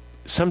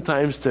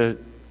sometimes the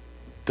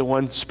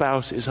one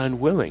spouse is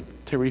unwilling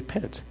to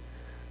repent.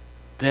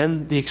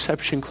 Then the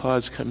exception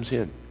clause comes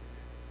in.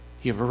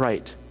 You have a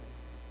right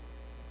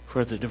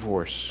for the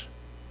divorce.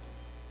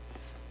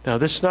 Now,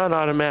 this is not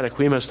automatic.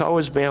 We must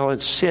always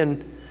balance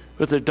sin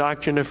with the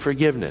doctrine of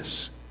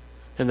forgiveness.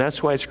 And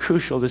that's why it's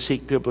crucial to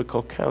seek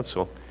biblical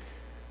counsel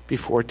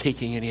before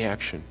taking any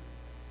action.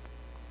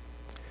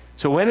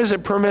 So when is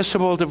it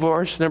permissible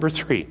divorce? Number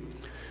 3,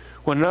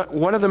 when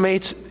one of the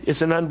mates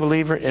is an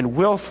unbeliever and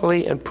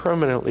willfully and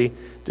permanently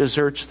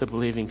deserts the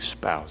believing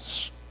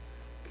spouse.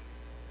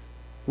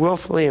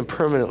 Willfully and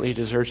permanently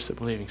deserts the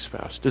believing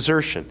spouse.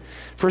 Desertion.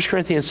 1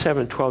 Corinthians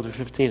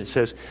 7:12-15, it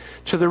says,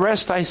 to the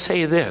rest I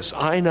say this,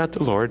 I, not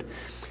the Lord,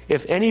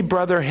 if any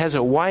brother has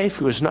a wife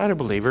who is not a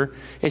believer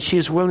and she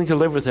is willing to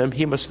live with him,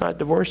 he must not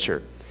divorce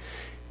her.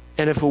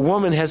 And if a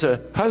woman has a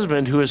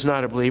husband who is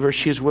not a believer,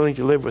 she is willing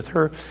to live with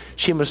her,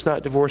 she must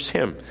not divorce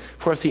him.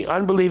 For if the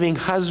unbelieving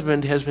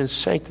husband has been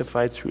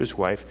sanctified through his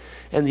wife,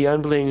 and the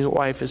unbelieving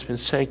wife has been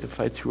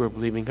sanctified through her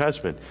believing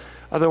husband,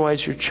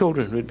 otherwise your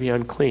children would be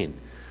unclean.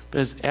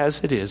 But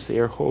as it is, they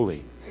are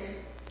holy.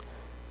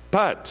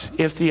 But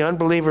if the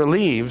unbeliever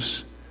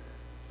leaves,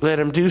 let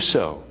him do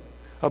so.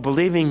 A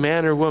believing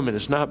man or woman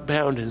is not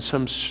bound in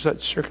some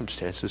such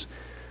circumstances.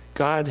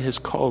 God has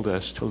called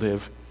us to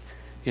live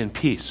in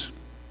peace.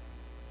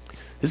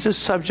 This is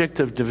subject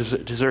of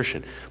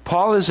desertion.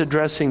 Paul is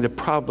addressing the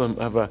problem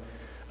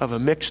of a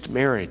mixed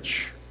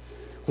marriage.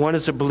 One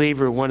is a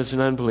believer, one is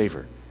an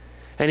unbeliever.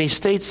 And he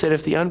states that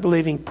if the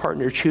unbelieving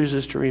partner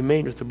chooses to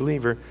remain with the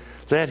believer,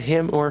 let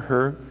him or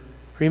her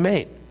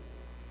remain.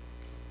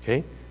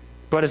 Okay?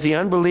 But if the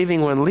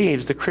unbelieving one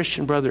leaves, the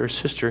Christian brother or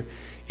sister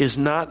is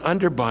not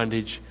under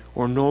bondage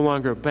or no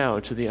longer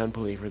bound to the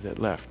unbeliever that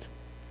left.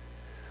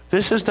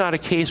 This is not a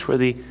case where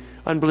the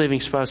unbelieving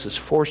spouse is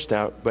forced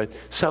out, but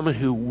someone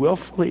who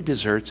willfully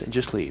deserts and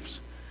just leaves.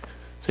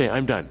 Say,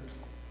 I'm done.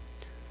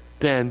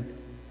 Then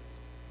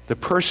the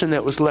person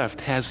that was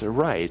left has the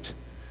right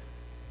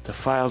to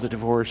file the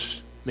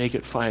divorce, make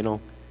it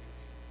final,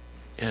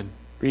 and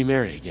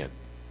remarry again.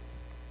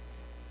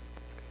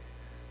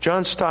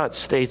 John Stott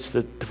states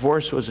that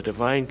divorce was a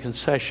divine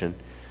concession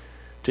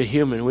to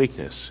human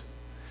weakness.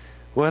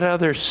 What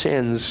other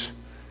sins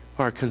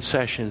are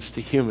concessions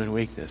to human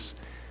weakness?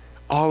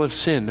 All have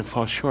sinned and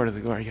fall short of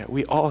the glory of God.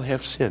 We all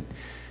have sinned.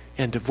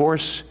 And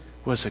divorce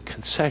was a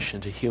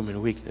concession to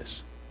human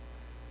weakness.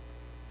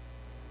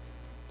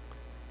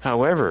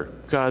 However,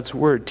 God's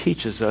word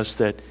teaches us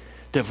that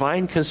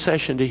divine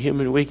concession to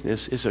human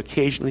weakness is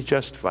occasionally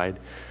justified,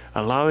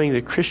 allowing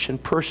the Christian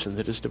person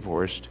that is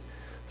divorced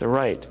the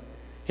right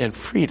and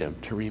freedom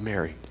to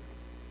remarry.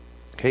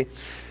 Okay?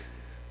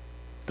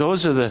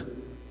 Those are the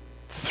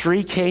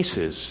three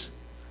cases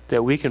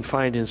that we can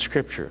find in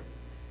Scripture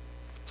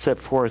set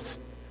forth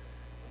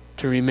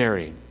to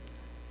remarry.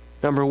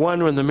 Number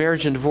one, when the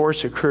marriage and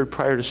divorce occurred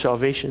prior to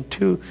salvation.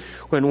 Two,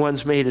 when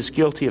one's mate is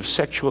guilty of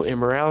sexual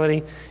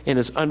immorality and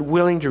is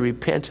unwilling to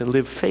repent and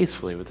live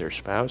faithfully with their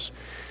spouse.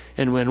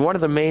 And when one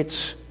of the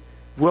mates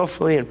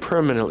willfully and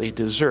permanently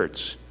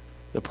deserts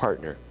the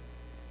partner.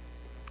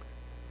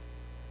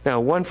 Now,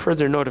 one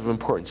further note of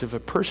importance. If a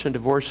person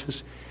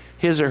divorces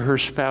his or her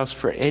spouse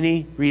for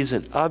any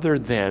reason other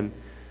than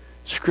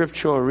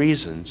scriptural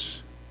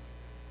reasons,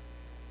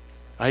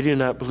 I do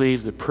not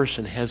believe the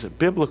person has a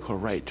biblical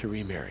right to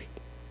remarry.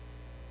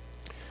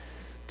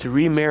 To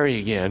remarry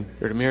again,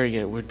 or to marry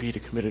again, would be to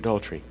commit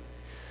adultery.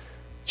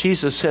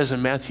 Jesus says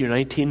in Matthew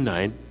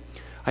 19:9,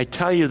 I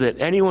tell you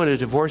that anyone who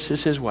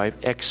divorces his wife,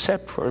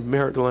 except for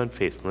marital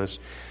unfaithfulness,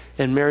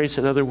 and marries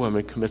another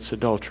woman, commits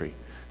adultery.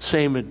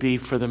 Same would be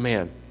for the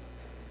man.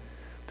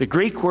 The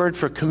Greek word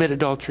for commit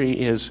adultery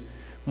is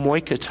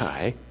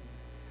moikatai,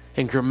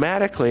 and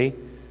grammatically,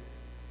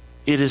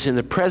 it is in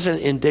the present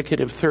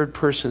indicative third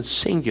person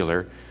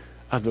singular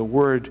of the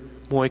word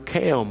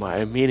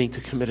moikeomai, meaning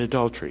to commit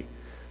adultery.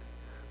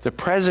 The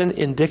present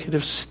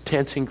indicative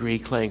tense in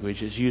Greek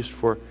language is used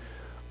for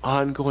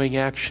ongoing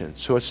action.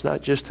 So it's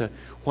not just a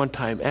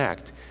one-time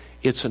act.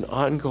 It's an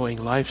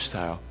ongoing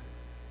lifestyle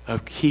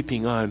of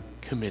keeping on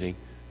committing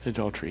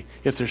adultery.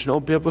 If there's no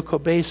biblical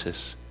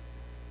basis,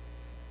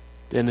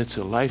 then it's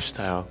a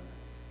lifestyle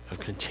of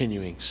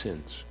continuing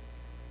sins.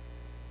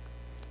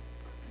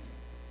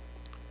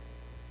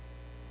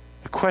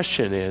 The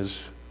question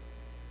is,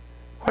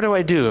 what do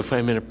I do if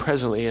I'm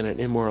presently in an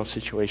immoral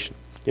situation?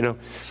 You know,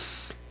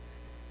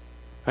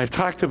 I've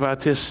talked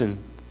about this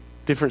in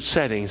different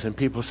settings, and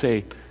people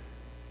say,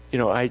 you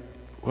know,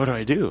 what do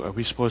I do? Are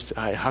we supposed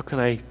to, how can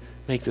I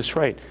make this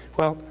right?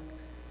 Well,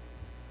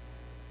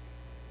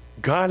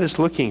 God is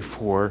looking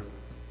for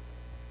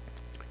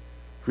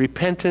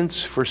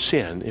repentance for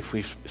sin if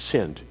we've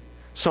sinned.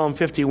 Psalm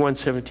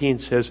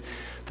 51:17 says,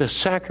 the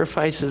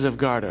sacrifices of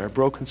God are a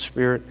broken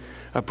spirit,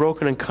 a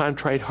broken and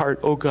contrite heart,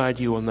 O God,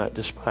 you will not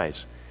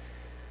despise.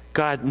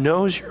 God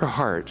knows your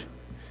heart.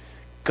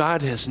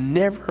 God has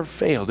never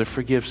failed to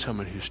forgive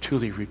someone who's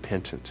truly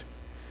repentant.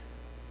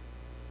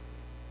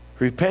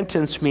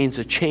 Repentance means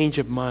a change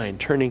of mind,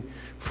 turning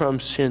from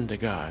sin to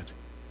God.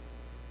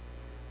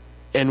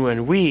 And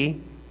when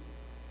we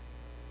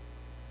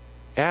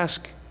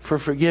ask for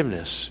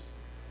forgiveness,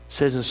 it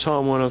says in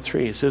Psalm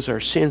 103, it says our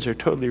sins are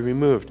totally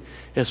removed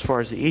as far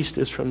as the east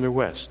is from the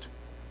west.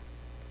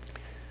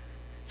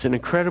 It's an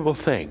incredible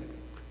thing.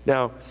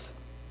 Now,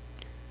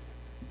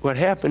 what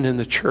happened in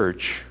the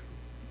church,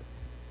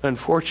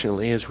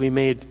 unfortunately, is we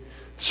made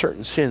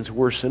certain sins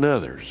worse than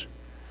others.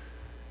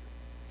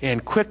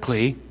 And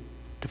quickly,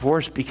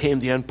 divorce became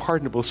the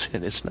unpardonable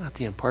sin. It's not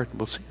the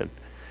unpardonable sin.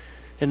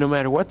 And no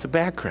matter what the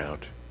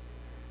background,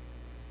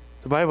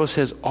 the Bible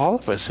says all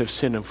of us have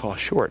sinned and fall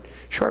short.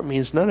 Short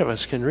means none of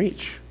us can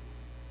reach.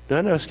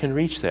 None of us can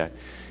reach that.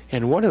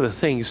 And one of the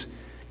things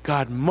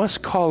God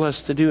must call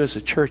us to do as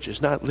a church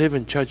is not live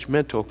in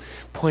judgmental,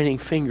 pointing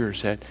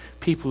fingers at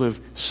people who have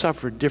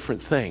suffered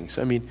different things.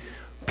 I mean,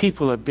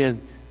 people have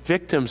been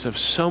victims of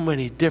so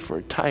many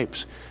different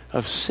types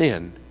of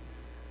sin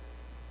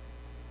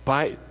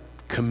by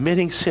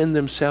committing sin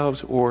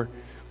themselves or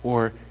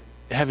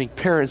having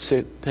parents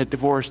that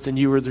divorced and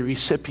you were the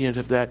recipient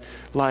of that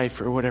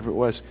life or whatever it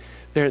was.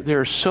 There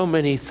are so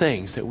many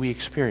things that we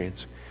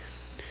experience.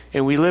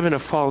 And we live in a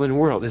fallen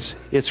world.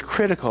 It's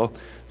critical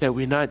that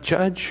we not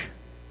judge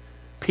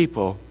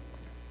people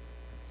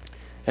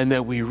and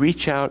that we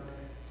reach out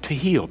to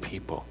heal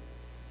people.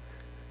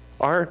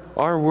 Our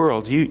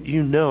world,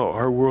 you know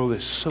our world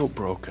is so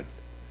broken.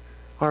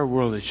 Our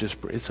world is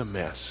it's a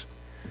mess.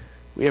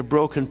 We have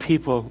broken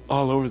people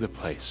all over the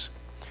place.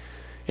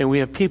 And we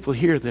have people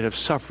here that have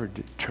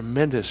suffered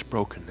tremendous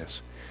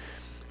brokenness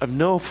of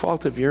no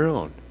fault of your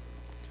own.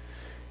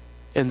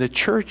 And the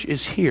church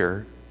is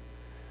here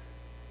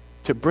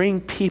to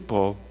bring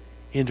people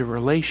into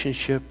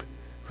relationship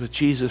with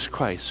Jesus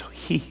Christ so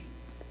he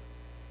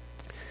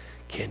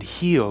can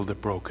heal the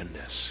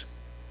brokenness.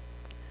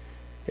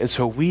 And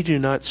so we do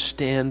not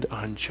stand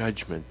in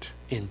judgment.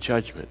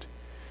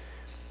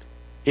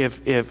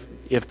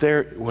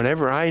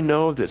 Whenever I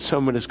know that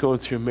someone is going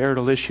through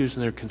marital issues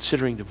and they're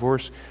considering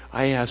divorce,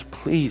 I ask,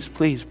 please,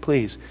 please,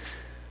 please,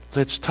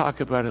 let's talk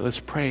about it. Let's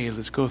pray.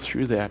 Let's go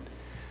through that.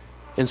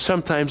 And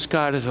sometimes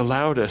God has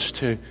allowed us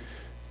to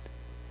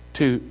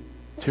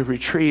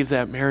retrieve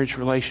that marriage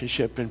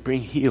relationship and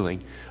bring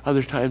healing.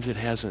 Other times it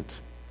hasn't.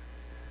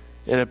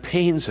 And it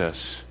pains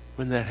us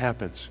when that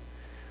happens.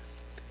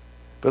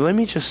 But let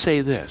me just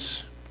say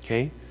this,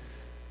 okay?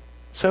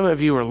 Some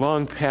of you are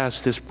long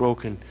past this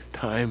broken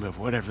time of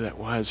whatever that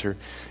was,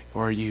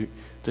 or the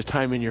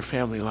time in your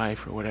family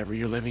life or whatever.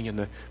 You're living in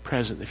the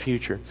present, the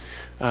future.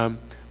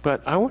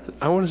 But I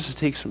want us to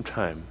take some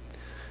time.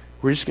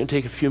 We're just going to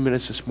take a few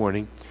minutes this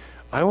morning.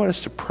 I want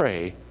us to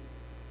pray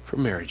for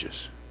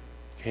marriages,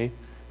 okay?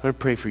 I want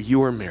to pray for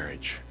your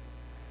marriage.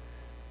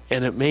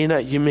 And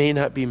you may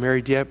not be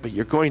married yet, but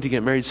you're going to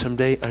get married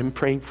someday. I'm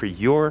praying for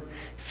your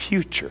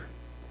future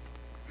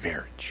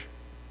marriage,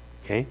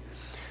 okay?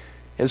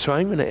 And so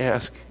I'm going to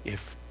ask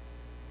if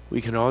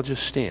we can all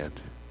just stand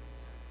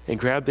and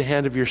grab the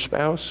hand of your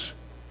spouse,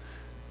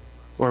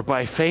 or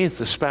by faith,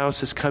 the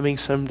spouse is coming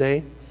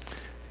someday.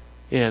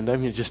 And I'm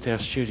going to just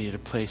ask Judy to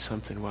play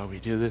something while we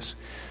do this.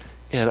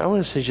 And I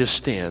want us to just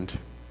stand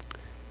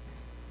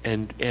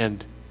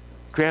and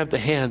grab the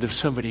hand of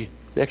somebody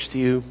next to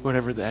you,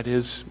 whatever that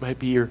is. Might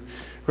be your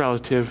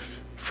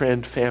relative,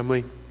 friend,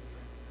 family.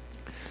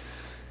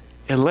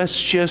 And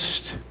let's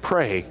just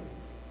pray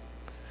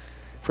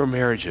for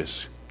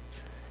marriages.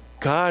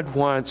 God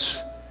wants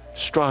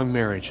strong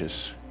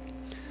marriages.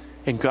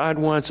 And God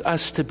wants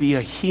us to be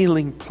a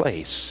healing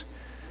place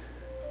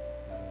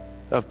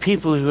of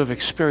people who have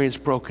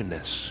experienced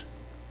brokenness.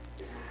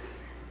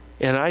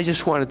 And I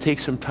just want to take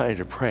some time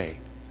to pray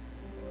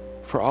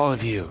for all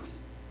of you,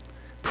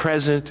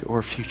 present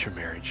or future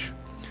marriage.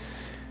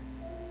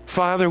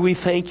 Father, we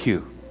thank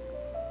you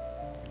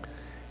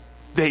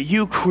that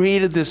you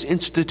created this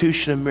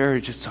institution of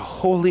marriage. It's a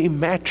holy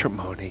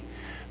matrimony,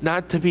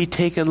 not to be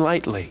taken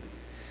lightly.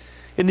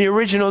 In the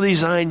original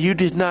design, you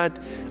did not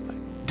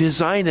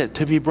design it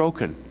to be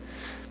broken.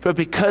 But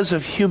because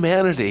of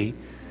humanity,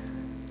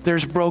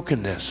 there's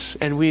brokenness,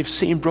 and we've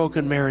seen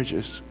broken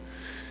marriages.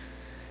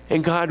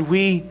 And God,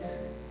 we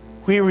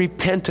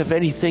repent of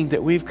anything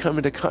that we've come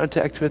into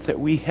contact with that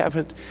we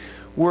haven't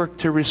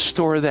worked to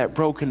restore that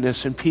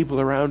brokenness in people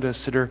around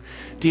us that are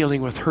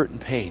dealing with hurt and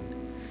pain.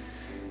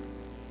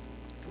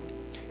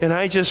 And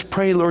I just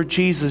pray, Lord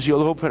Jesus,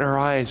 you'll open our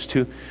eyes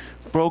to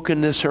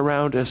brokenness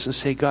around us and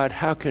say, God,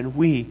 how can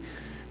we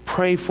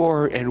pray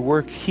for and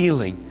work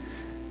healing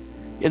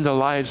in the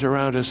lives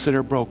around us that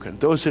are broken?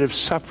 Those that have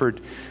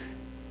suffered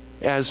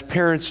as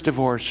parents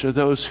divorced, or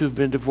those who've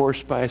been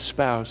divorced by a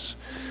spouse,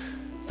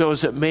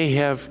 those that may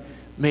have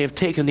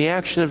taken the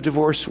action of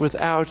divorce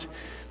without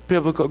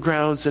biblical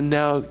grounds, and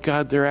now,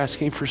 God, they're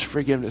asking for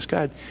forgiveness.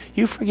 God,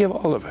 you forgive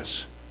all of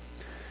us.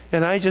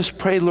 And I just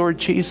pray, Lord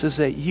Jesus,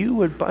 that you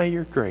would, by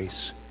your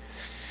grace,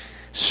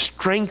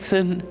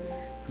 strengthen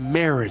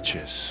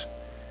marriages,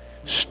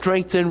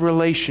 strengthen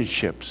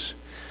relationships.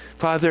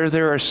 Father,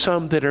 there are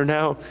some that are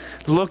now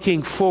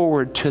looking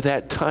forward to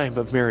that time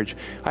of marriage.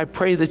 I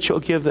pray that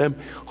you'll give them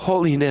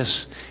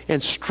holiness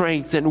and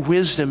strength and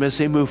wisdom as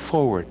they move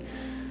forward,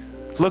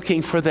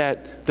 looking for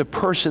the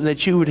person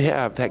that you would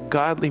have, that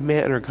godly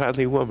man or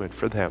godly woman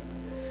for them.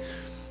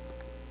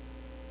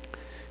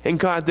 And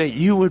God, that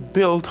you would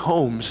build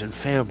homes and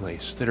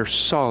families that are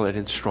solid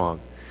and strong.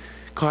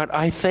 God,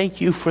 I thank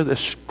you for the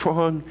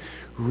strong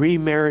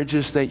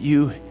remarriages that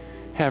you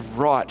have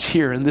wrought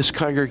here in this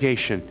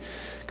congregation.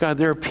 God,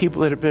 there are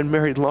people that have been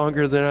married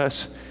longer than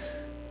us,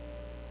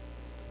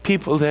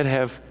 people that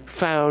have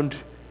found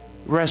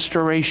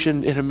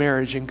restoration in a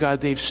marriage, and God,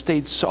 they've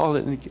stayed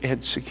solid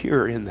and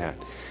secure in that.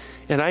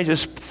 And I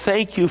just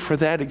thank you for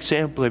that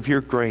example of your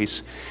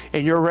grace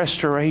and your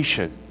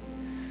restoration.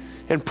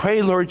 And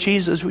pray, Lord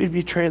Jesus, we'd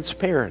be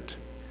transparent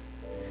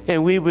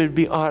and we would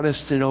be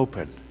honest and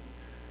open.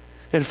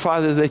 And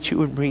Father, that you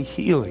would bring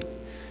healing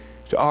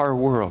to our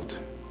world.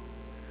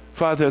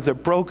 Father, the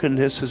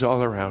brokenness is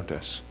all around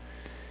us.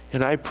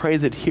 And I pray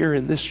that here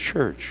in this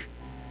church,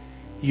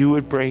 you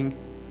would bring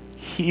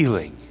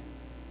healing.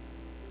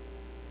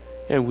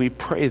 And we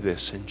pray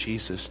this in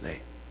Jesus'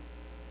 name.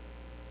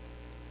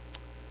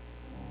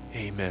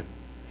 Amen.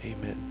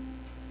 Amen.